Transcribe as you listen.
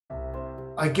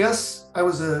I guess I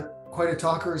was quite a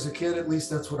talker as a kid, at least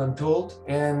that's what I'm told.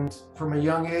 And from a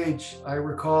young age, I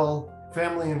recall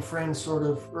family and friends sort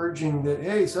of urging that,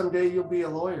 hey, someday you'll be a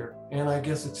lawyer. And I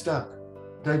guess it stuck.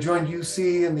 I joined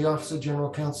UC in the Office of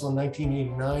General Counsel in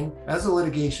 1989 as a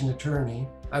litigation attorney.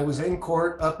 I was in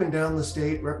court up and down the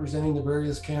state representing the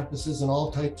various campuses in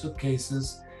all types of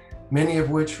cases, many of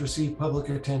which received public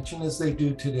attention as they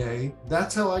do today.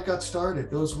 That's how I got started.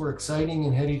 Those were exciting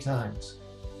and heady times.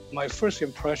 My first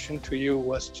impression to you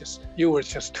was you were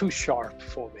just too sharp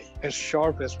for me, as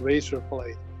sharp as razor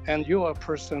blade. And you are a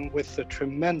person with a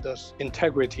tremendous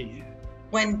integrity.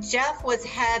 When Jeff was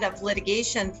head of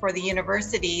litigation for the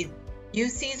university,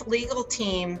 UC's legal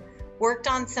team worked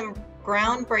on some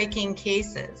groundbreaking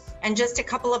cases. And just a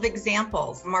couple of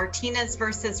examples, Martinez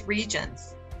versus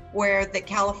Regents, where the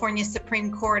California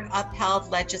Supreme Court upheld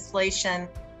legislation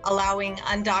allowing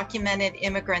undocumented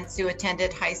immigrants who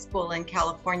attended high school in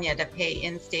California to pay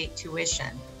in-state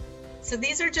tuition. So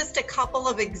these are just a couple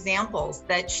of examples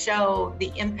that show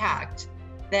the impact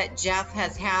that Jeff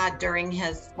has had during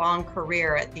his long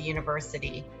career at the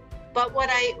university. But what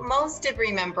I most did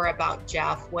remember about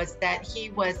Jeff was that he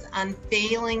was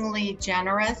unfailingly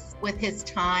generous with his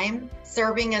time,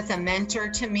 serving as a mentor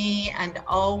to me and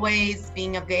always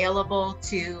being available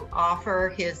to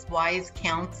offer his wise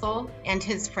counsel and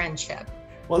his friendship.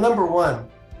 Well, number one,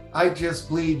 I just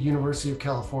bleed University of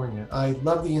California. I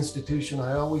love the institution,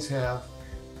 I always have.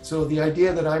 So the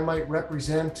idea that I might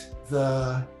represent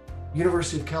the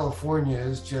University of California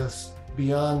is just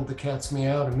beyond the cat's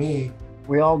meow to me.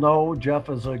 We all know Jeff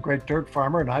is a great dirt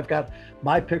farmer, and I've got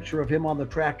my picture of him on the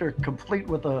tractor, complete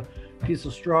with a piece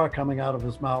of straw coming out of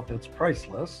his mouth. It's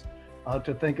priceless.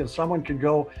 To think if someone can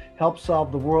go help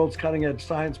solve the world's cutting-edge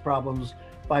science problems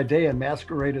by day and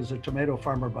masquerade as a tomato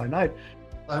farmer by night.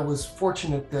 I was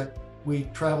fortunate that we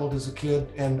traveled as a kid,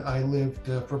 and I lived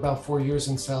for about 4 years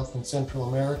in South and Central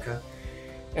America.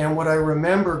 And what I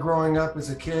remember growing up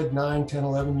as a kid, 9, 10,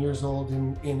 11 years old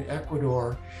in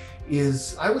Ecuador,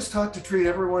 is I was taught to treat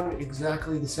everyone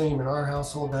exactly the same. In our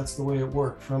household, that's the way it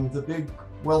worked, from the big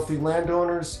wealthy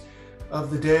landowners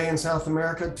of the day in South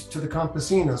America to the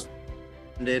campesinos.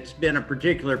 And it's been a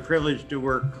particular privilege to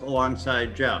work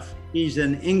alongside Jeff. He's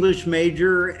an English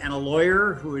major and a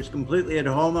lawyer who is completely at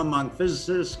home among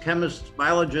physicists, chemists,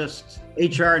 biologists,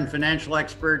 HR and financial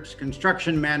experts,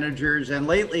 construction managers, and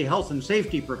lately health and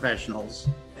safety professionals.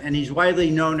 And he's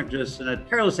widely known as a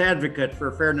tireless advocate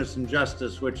for fairness and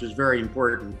justice, which is very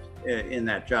important in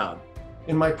that job.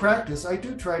 In my practice, I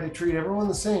do try to treat everyone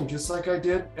the same, just like I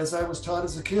did as I was taught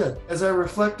as a kid. As I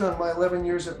reflect on my 11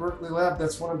 years at Berkeley Lab,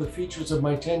 that's one of the features of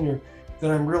my tenure that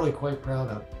I'm really quite proud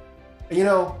of. You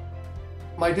know,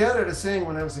 my dad had a saying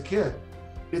when I was a kid,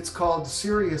 it's called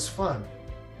serious fun.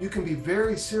 You can be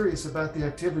very serious about the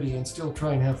activity and still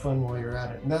try and have fun while you're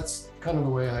at it. And that's kind of the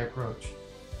way I approach.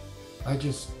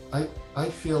 I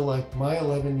feel like my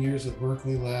 11 years at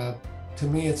Berkeley Lab, to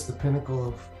me, it's the pinnacle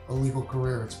of a legal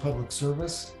career. It's public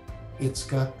service. It's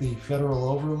got the federal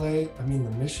overlay. I mean,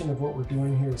 the mission of what we're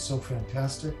doing here is so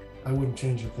fantastic. I wouldn't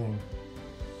change a thing.